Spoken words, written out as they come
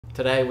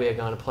Today we are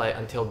going to play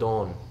Until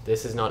Dawn.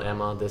 This is not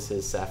Emma, this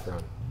is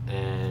Saffron.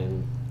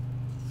 And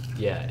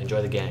yeah,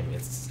 enjoy the game.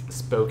 It's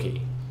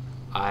spooky.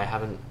 I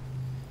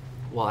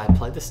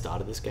played the start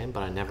of this game,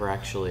 but I never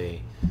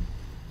actually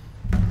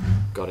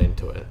got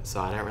into it, so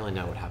I don't really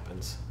know what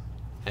happens.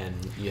 And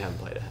you haven't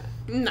played it, huh?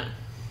 No.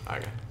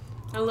 Okay.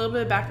 A little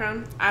bit of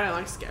background. I don't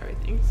like scary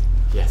things.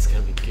 Yeah, it's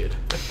gonna be good.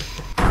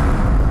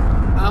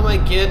 Oh my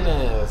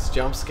goodness,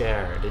 jump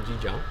scare. Did you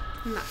jump?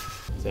 No.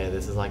 So yeah,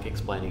 this is like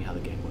explaining how the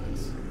game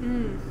works.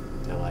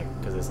 So like,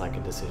 because it's like a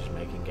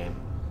decision-making game.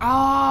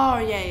 Oh,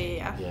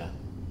 yeah. Yeah.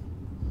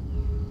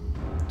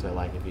 So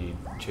like, if you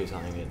choose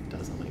something, it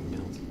does something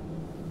else.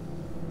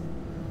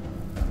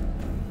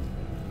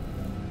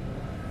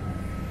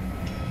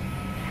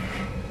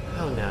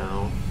 Oh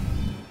no.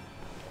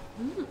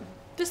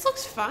 This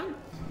looks fun.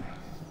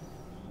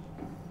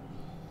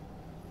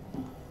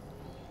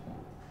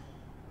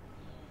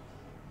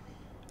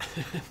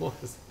 What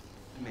was?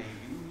 Maybe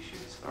we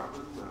should start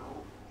with a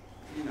little,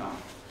 you know,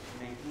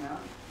 making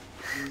out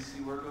and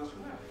see where it goes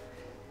from there.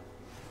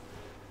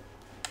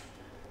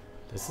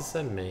 This is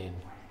so mean.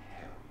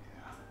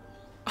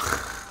 Hell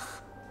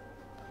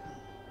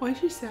What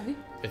did you say?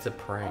 It's a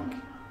prank.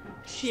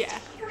 Yeah,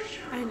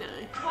 I know.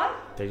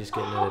 They're just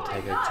getting her to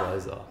take her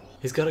clothes off.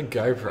 He's got a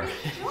GoPro.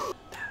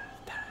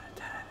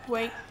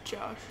 Wake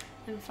Josh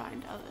and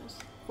find others.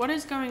 What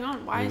is going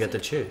on? Why You is get to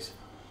it? choose.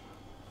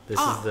 This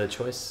is the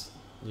choice.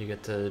 You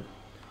get to,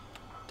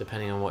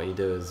 depending on what you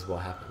do, is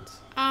what happens.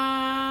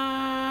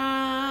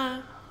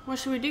 What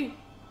should we do? What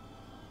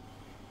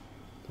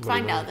do you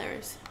Find mean?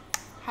 others.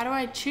 How do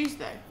I choose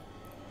though?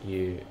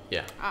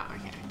 Yeah. Oh,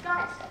 okay.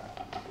 Guys,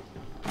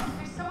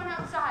 there's someone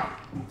outside.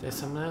 There's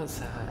someone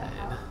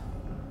outside.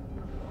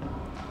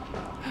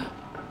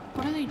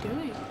 What are they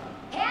doing?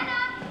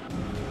 Hannah!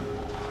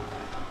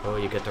 Oh,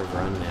 you get to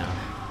run now.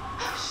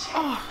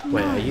 Oh, no.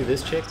 Wait, are you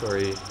this chick or are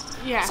you?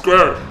 Yeah.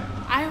 Square!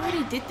 I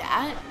already did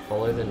that.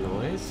 Follow the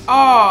noise? Oh,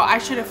 I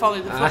should have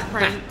followed the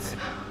footprints.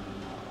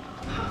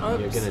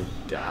 You're Oops. gonna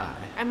die.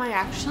 Am I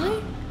actually?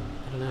 I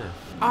don't know.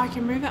 Oh, I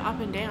can move it up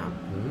and down.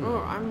 Oh,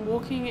 I'm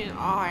walking in. Oh,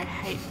 I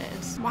hate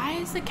this. Why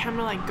does the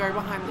camera like go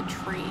behind the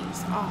trees?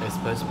 It's Oh,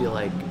 supposed to be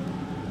like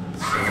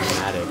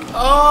cinematic.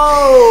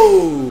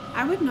 Oh!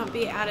 I would not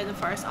be out in the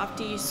forest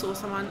after you saw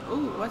someone.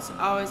 Oh,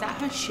 is that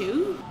her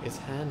shoe? It's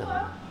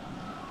Hannah.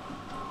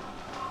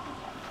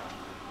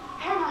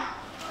 Hannah!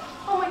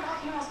 Oh my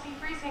god, you must be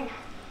freezing.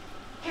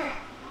 Here,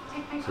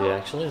 take my So coat. you're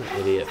actually an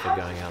idiot for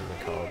going out in the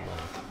cold, man.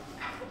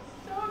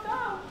 So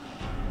dumb.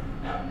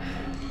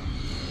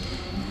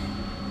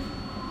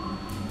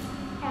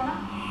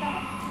 Hannah,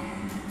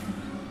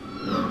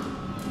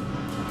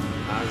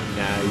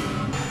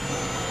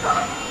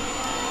 Oh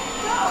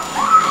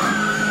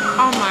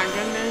Oh my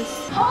goodness.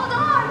 hold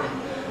on!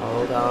 no.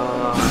 Hold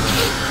on.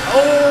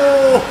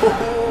 Oh!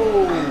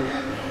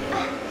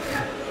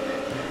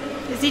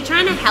 Is he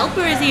trying to help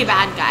or is he a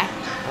bad guy?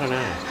 I don't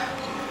know.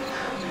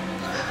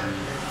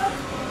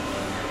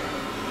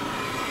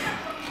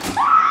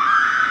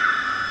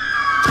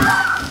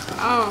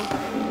 Oh.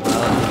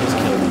 Well, he just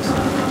killed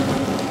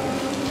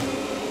himself.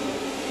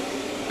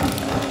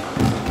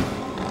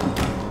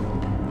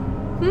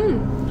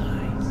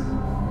 Nice.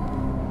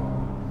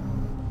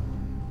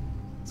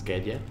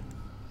 Scared yet?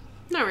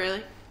 Not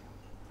really.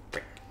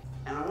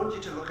 And I want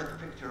you to look at the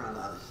picture on the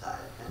other side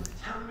and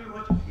tell me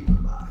what you feel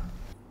about it.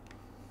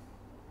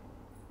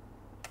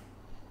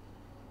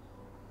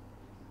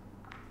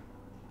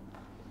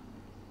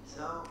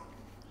 So,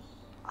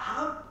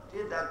 how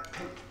did that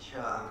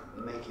picture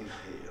make you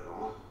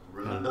feel?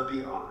 Remember,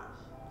 be honest.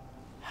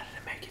 How did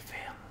it make you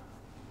feel?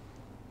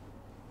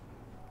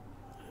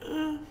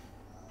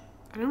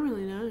 I don't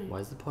really know. Why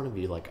is the point of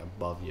view like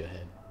above your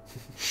head?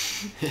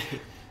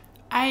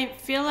 I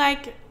feel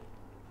like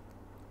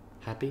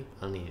Happy?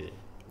 Uneasy.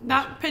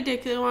 that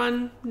particular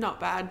one, not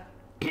bad.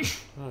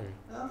 Oh,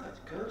 Oh, that's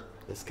good.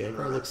 the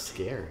scarecrow looks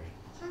scary.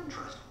 It's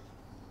interesting.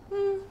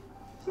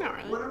 Not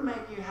really. Would it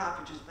make you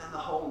happy to spend the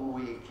whole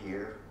week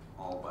here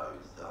all by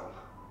yourself?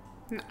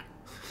 No.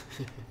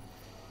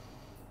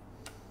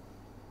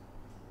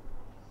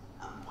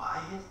 And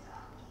why is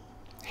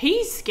that?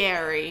 He's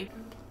scary.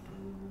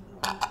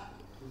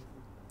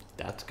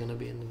 That's gonna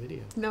be in the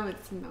video. No,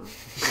 it's not.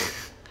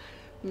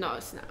 No,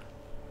 it's not.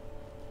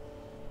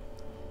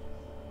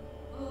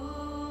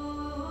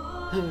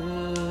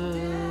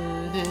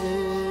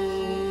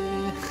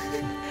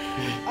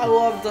 I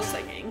love the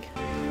singing.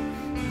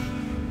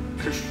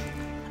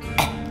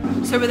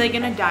 So were they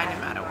gonna die no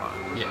matter what?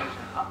 Yeah.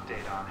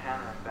 Update on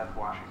Hannah and Beth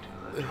Washington,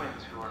 the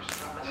twins who are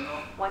still missing.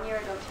 1 year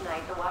ago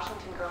tonight, the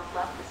Washington girls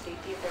left the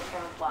safety of their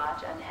parents'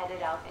 lodge and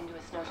headed out into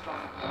a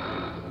snowstorm.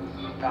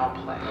 Foul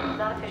play.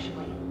 Not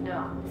officially,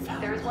 no.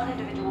 There is one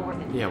individual worth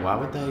it. Yeah, why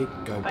would they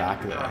go Thank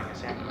back you for there? joining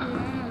us, Andy.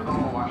 The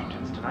home of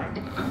Washington's tonight,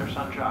 their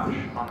son Josh,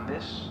 on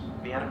this,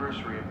 the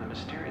anniversary of the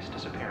mysterious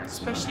disappearance.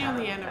 of Especially on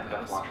the Hannah and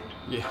Beth anniversary. Washington.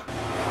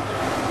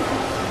 Yeah.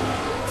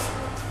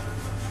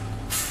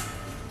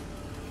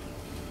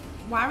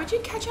 Why would you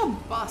catch a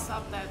bus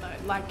up there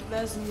though? Like,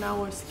 there's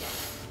no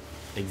escape.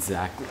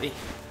 Exactly.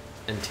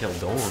 until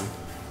dawn.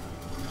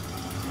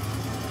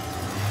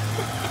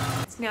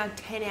 It's now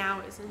 10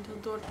 hours until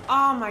dawn.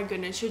 Oh my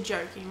goodness, you're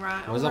joking,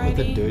 right? What's up with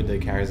the Already? dude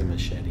that carries a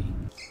machete?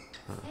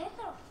 Hey,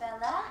 little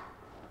fella.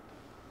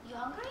 You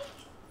hungry?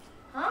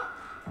 Huh?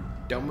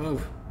 Don't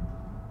move.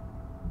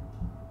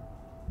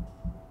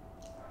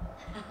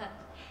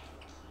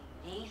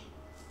 Cutie.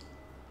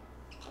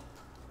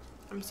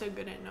 I'm so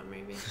good at not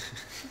moving.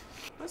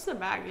 What's the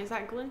bag? Is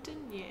that Glinton?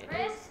 Yeah, it is.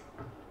 Chris,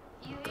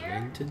 you here?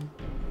 Clinton?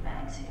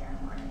 Bag's here.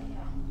 Where are you?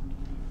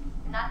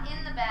 You're not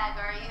in the bag,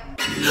 are you?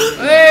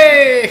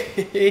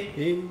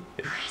 Hey!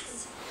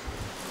 Chris.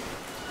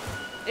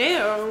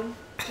 Ew.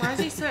 Why is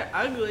he so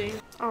ugly?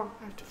 Oh,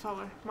 I have to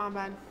follow. My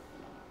bad.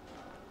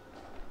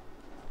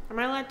 Am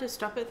I allowed to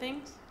stop at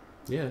things?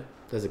 Yeah,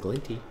 there's a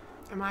glinty.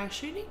 Am I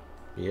shooting?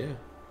 Yeah.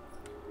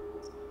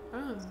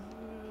 Oh.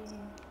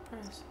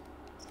 Press.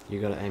 You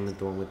gotta aim at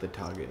the one with the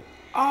target.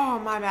 Oh,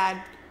 my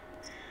bad.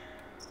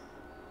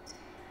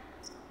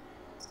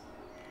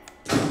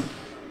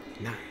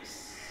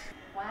 Nice.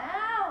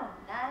 Wow.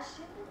 Nice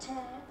shooting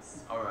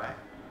tits. Alright,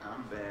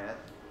 I'm bad.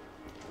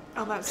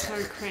 Oh, that's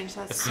so cringe.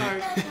 That's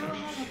so.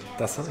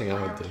 That's something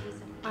I would do.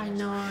 I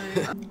know.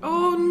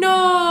 Oh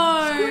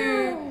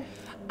no!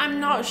 I'm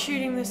not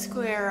shooting the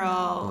squirrel.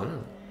 Wow.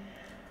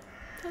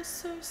 That's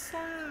so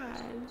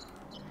sad.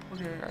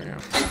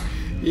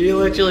 You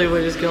literally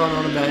were just going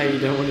on about how you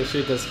don't want to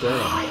shoot the squirrel.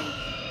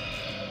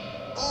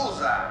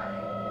 Bullseye!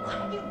 What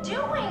are you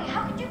doing?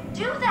 How could you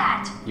do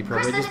that? You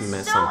probably Chris, just that is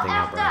messed so something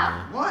up effed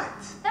right now. What?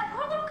 That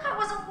poor little guy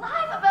was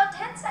alive about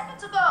 10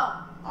 seconds ago.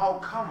 Oh,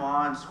 come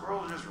on.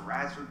 Squirrels are just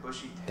rats with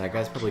bushy tails. That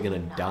guy's probably gonna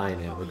die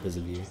now because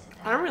of you.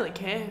 I don't really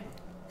care.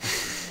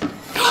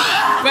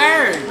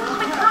 Burn! Oh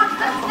my god,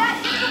 that's that!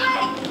 Get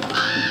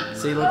away!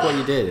 See, look what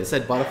you did. It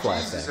said butterfly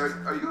Jesus,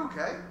 effect. are you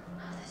okay? Oh,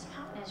 this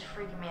mountain is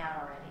freaking me out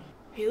already.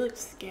 He looks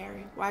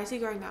scary. Why is he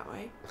going that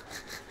way?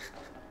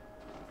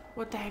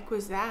 What the heck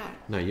was that?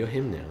 No, you're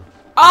him now.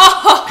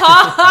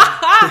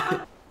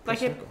 Oh!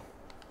 Like it. Circle.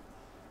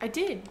 I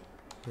did.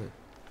 Hmm.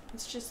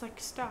 It's just like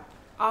stop.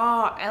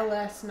 Oh,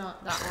 LS,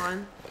 not that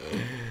one.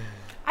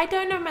 I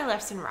don't know my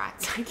lefts and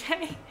rights,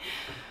 okay?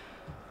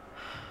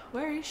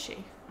 Where is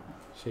she?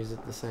 She's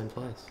at the same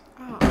place.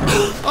 Oh.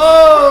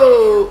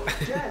 Oh!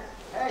 Jess,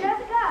 hey!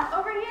 Jessica,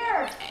 over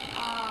here.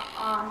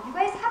 You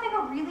guys having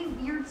a really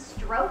weird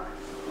stroke?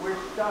 We're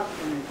stuck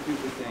in this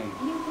stupid thing.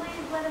 Can you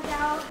please let us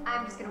out?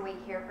 I'm just gonna wait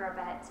here for a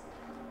bit.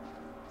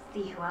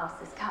 See who else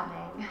is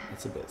coming.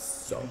 That's a bit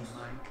soft.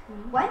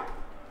 What?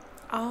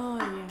 Oh,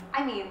 yeah.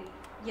 I mean,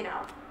 you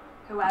know,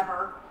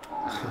 whoever.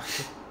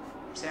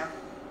 Sam?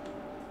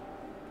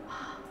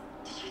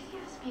 Did you see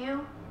this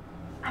view?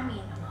 I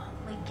mean,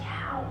 holy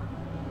cow.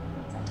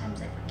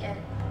 Sometimes I forget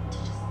to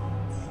just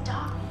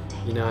stop and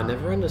take You know, I it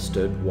never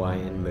understood why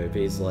in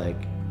movies, like,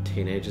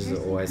 teenagers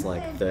are always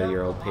like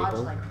 30-year-old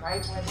people.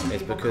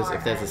 It's because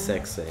if there's a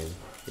sex scene,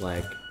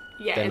 like,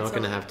 Yeah, they're it's not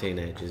gonna a- have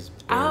teenagers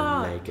being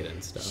Ah, naked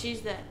and stuff.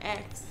 She's the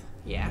ex.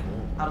 Yeah.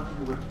 I don't think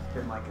it would have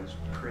been like as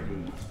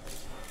pretty.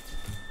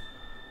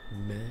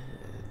 Man,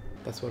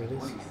 that's what it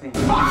What is. do you think?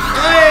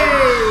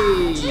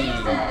 Hey!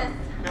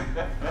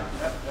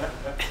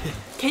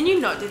 Can you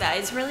not do that?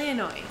 It's really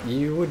annoying.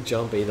 You would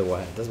jump either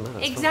way. It doesn't matter.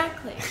 It's fine.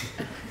 Exactly.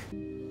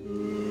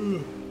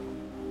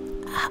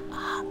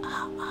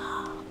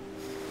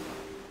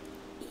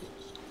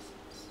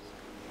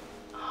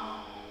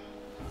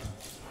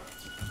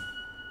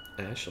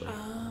 Ashley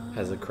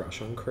has a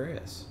crush on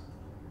Chris.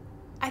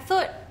 I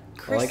thought I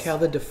Chris. like how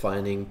the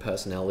defining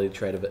personality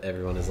trait of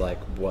everyone is like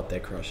what their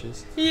crush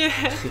is.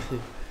 Yeah.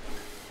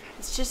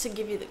 It's just to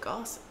give you the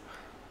gossip.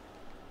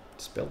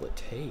 Spill the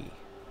tea.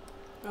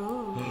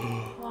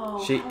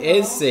 Oh. She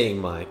is seeing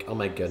Mike. Oh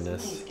my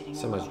goodness.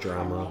 So much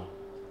drama.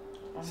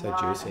 So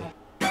juicy.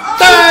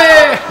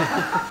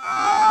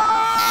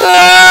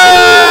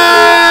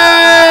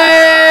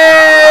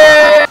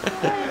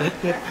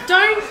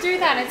 Don't do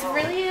that. It's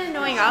really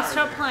annoying. I'll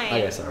stop playing.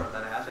 Okay, sorry.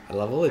 I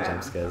love all the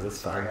jump scares.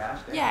 It's fun.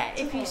 Yeah,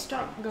 if you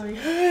stop going.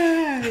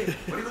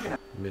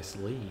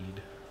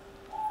 Mislead.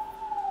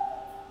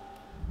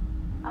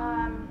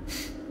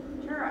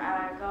 Sure,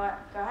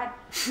 go ahead.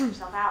 Put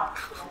yourself out.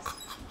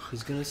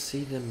 He's gonna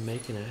see them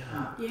making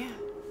out. Yeah.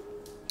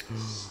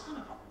 Son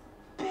of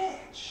a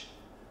bitch!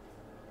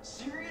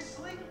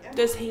 Seriously?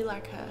 Does he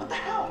like her? What the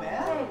hell,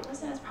 man? Hey,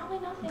 listen, it's probably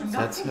nothing.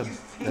 That's her.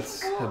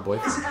 That's her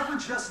boyfriend. Is it ever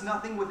just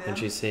nothing with him? And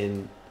she's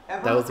seen.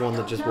 That was the one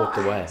that just walked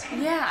away.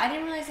 Yeah, I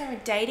didn't realize they were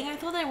dating. I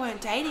thought they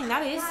weren't dating.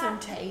 That is some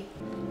tea.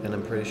 And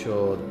I'm pretty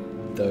sure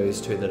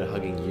those two that are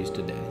hugging used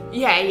to date.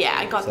 Yeah, yeah,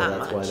 I got So that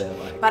that's much. why they're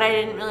like. But I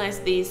didn't realize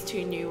these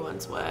two new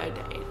ones were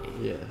dating.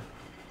 Yeah.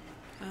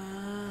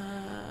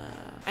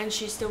 And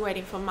she's still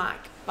waiting for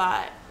Mike.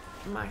 But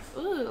Mike.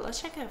 Ooh,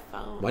 let's check her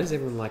phone. Why does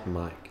everyone like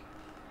Mike?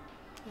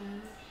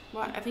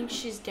 What? I think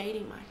she's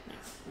dating Mike now.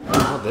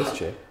 Oh, this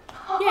chick.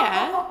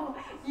 Yeah. Oh,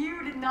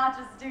 you did not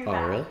just do Oh,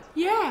 that. really?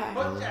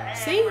 Yeah.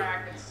 See?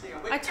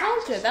 I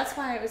told you. That's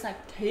why it was like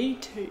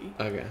T2.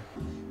 Okay.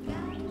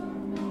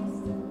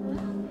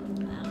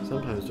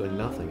 Sometimes doing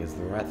nothing is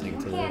the right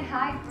thing to You can't do.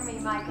 hide from me,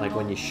 Michael. Like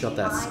when you shot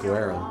that I know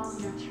squirrel. all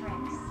your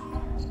tricks.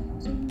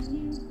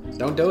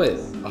 Don't do it.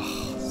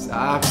 Oh,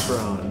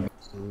 saffron.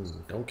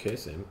 Don't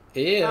kiss him.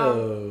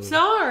 Ew.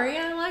 Sorry,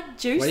 I like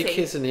juicy. Why are you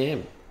kissing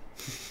him?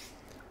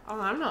 Oh,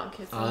 I'm not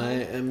kissing. I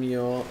am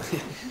your...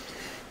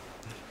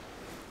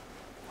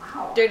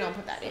 Wow. Do not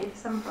put that in. Save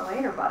some for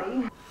later,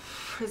 buddy.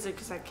 Is it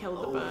because I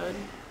killed the bird?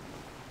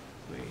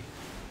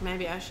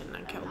 Maybe I shouldn't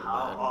have killed the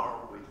How bird. are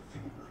we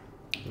feeling?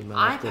 We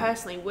might I have to-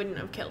 personally wouldn't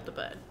have killed the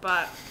bird,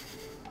 but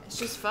it's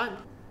just fun.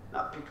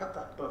 Now pick up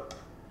that book,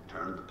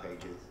 turn the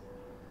pages.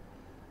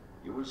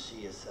 You will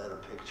see a set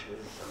of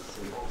pictures and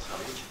symbols on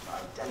which to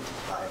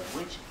identify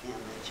which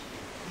image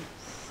in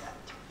each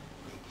set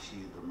makes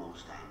you the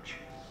most anxious.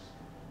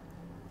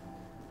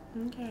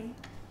 Okay.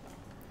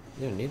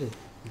 You don't need to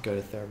go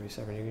to therapy,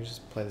 Saffron. You can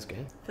just play this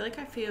game. I feel like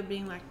I feel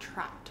being like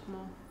trapped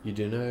more. You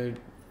do know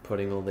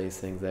putting all these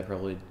things, they're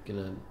probably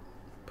gonna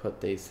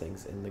put these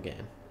things in the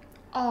game.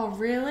 Oh,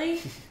 really?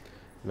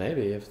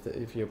 Maybe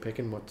if you're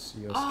picking what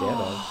you're scared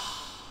of.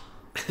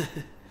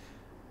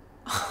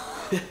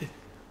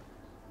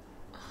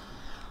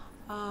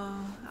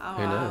 Oh,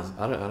 Who wow. knows?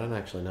 I don't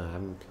actually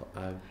know.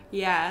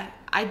 Yeah,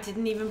 I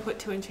didn't even put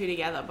 2 and 2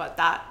 together, but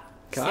that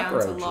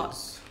sounds a lot.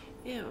 Cockroaches.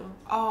 Ew.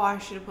 Oh, I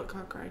should have put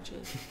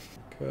cockroaches.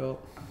 Cool.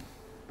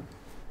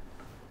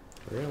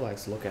 He really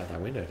likes to look out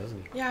that window,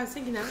 doesn't he? Yeah, I was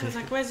thinking that. I was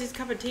like, where's his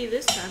cup of tea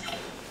this time?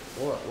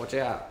 What? Watch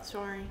out.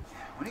 Sorry.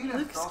 When are you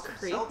gonna Looks install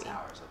some cell creepy.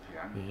 towers up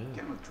here? I'm Yeah.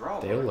 getting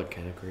withdrawal. They all look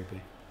kind of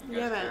creepy. You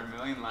Yeah, guys but get a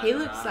million he lying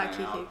looks around like and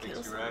he I'll could fix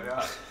kill you right someone.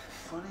 up.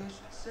 Funny you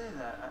should say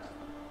that.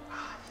 I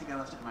think I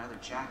left it in my other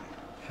jacket.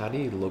 How do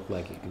you look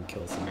like you can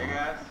kill Hey someone?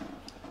 guys.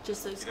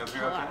 Just those You up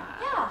here killer okay?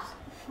 eyes.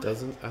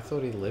 Doesn't I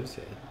thought he lives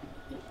here?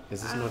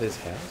 Is this not his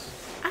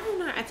house? I don't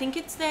know. I think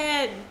it's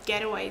their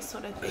getaway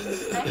sort of thing.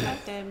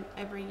 Like their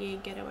every year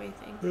getaway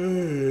thing.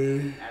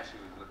 Ashley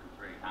was looking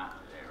pretty hot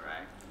today,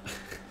 right?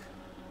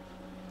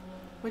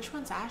 Which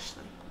one's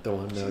Ashley? The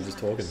one they were just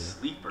talking a to.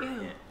 sleeper Ew.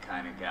 hit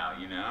kind of gal,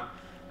 you know?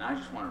 And I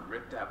just want to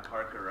rip that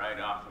Parker right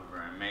off of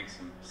her and make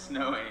some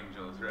snow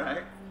angels,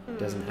 right?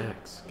 There's an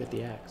axe. Get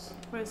the axe.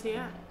 Where's he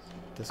at?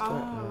 This Oh,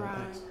 guy. right.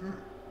 Axe.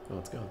 Oh,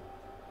 it's gone.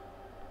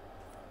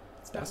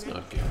 That's good.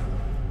 not good.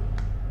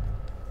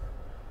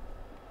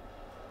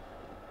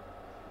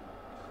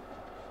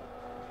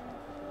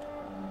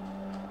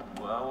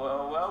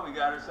 Well, we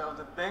got ourselves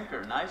a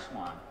thinker. Nice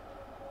one.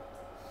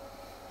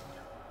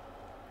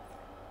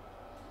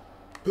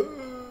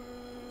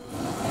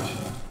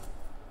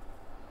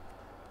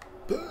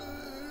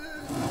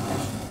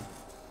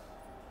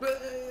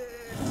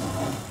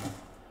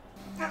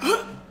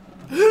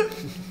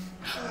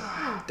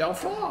 Don't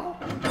fall.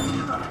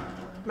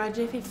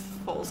 Imagine if he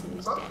falls and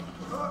he's dead.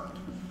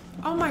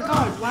 Oh my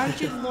god, why did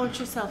you launch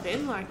yourself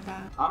in like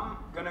that? I'm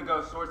gonna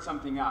go sort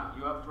something out.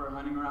 You up for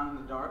hunting around in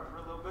the dark for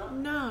a little bit?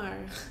 No.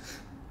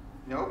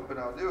 Nope, but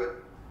I'll do it.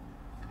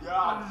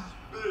 I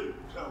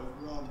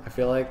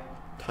feel like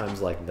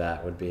times like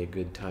that would be a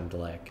good time to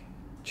like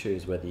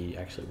choose whether you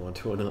actually want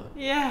to or not,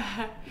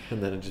 Yeah.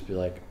 and then it'd just be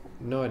like,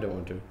 no, I don't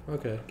want to.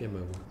 Okay, game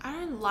over. I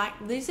don't like,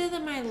 these are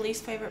my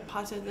least favorite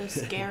parts of the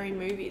scary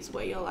movies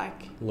where you're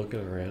like,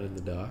 Looking around in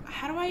the dark.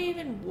 how do I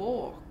even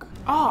walk?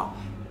 Oh,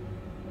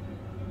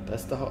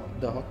 That's the hot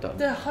tub.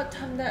 the hot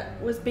tub that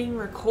was being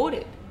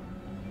recorded.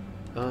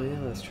 Oh yeah,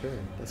 that's true.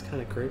 That's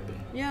kind of creepy.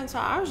 Yeah, so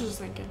I was just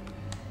thinking.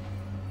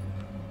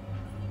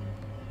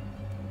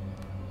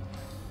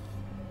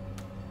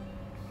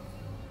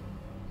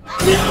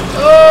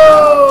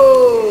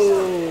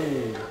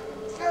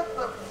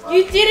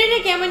 You did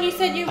it again when you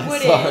said you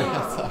wouldn't.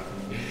 I'm sorry.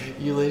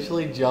 You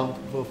literally jumped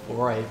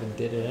before I even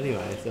did it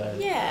anyway, so.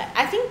 Yeah,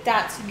 I think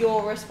that's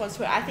your response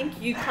to it. I think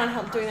you can't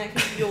help doing that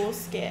because you're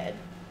scared.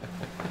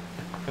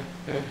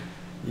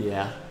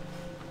 Yeah.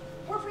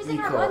 We're freezing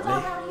You our caught butts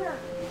off me. out here.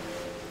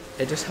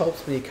 It just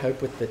helps me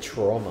cope with the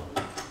trauma.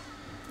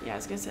 Yeah, I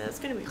was gonna say that's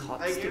gonna be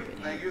hot, Thank you, stupid.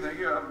 thank you, thank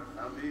you.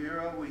 I'll be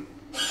here all week.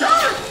 Crap,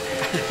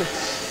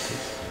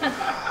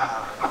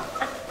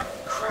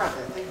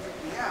 that thing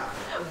freaked me out.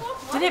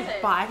 Did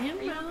it bite him?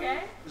 Are you Really? okay?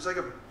 It was like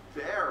a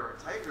bear or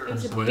a tiger. It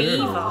was a Swear.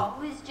 beaver. Oh,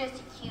 it was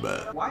just a cute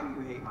little... Why do you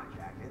hate my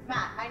jacket?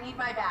 Matt, I need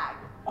my bag.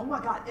 Oh my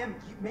god, Em,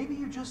 maybe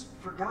you just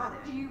forgot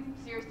Do it. you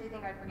seriously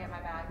think I'd forget my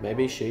bag?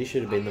 Maybe she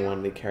should have been the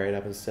one to carry it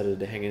up instead of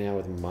hanging out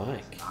with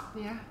Mike.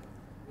 Yeah.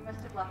 You must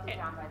have left it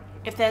down by the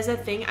kitchen. If there's a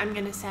thing, I'm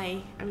gonna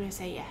say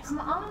yes. Come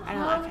on, I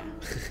don't like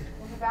it.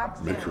 We'll be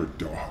back Make her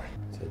soon. die.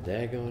 So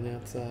they're going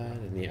outside,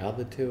 and the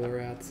other two are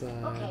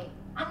outside. Okay,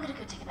 I'm gonna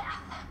go take a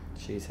bath.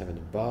 She's having a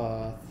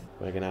bath.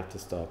 We're gonna have to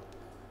stop.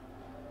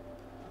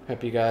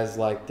 Hope you guys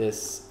like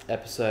this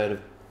episode of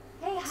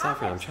Hey,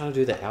 Saffron. I'm trying to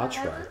do the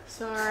outro.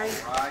 Sorry,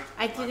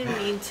 I didn't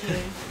mean to.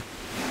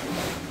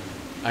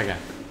 Okay.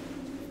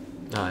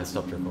 No, I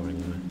stopped recording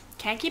anyway.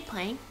 Can I keep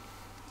playing?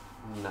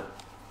 No.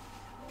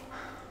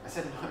 I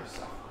said no,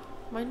 Saffron.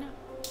 Why not?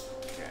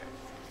 Okay.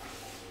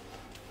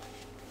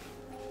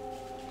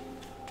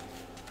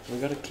 We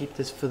gotta keep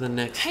this for the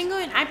next. Hang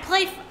on, I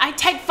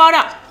take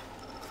photo.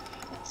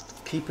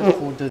 Keep it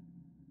for the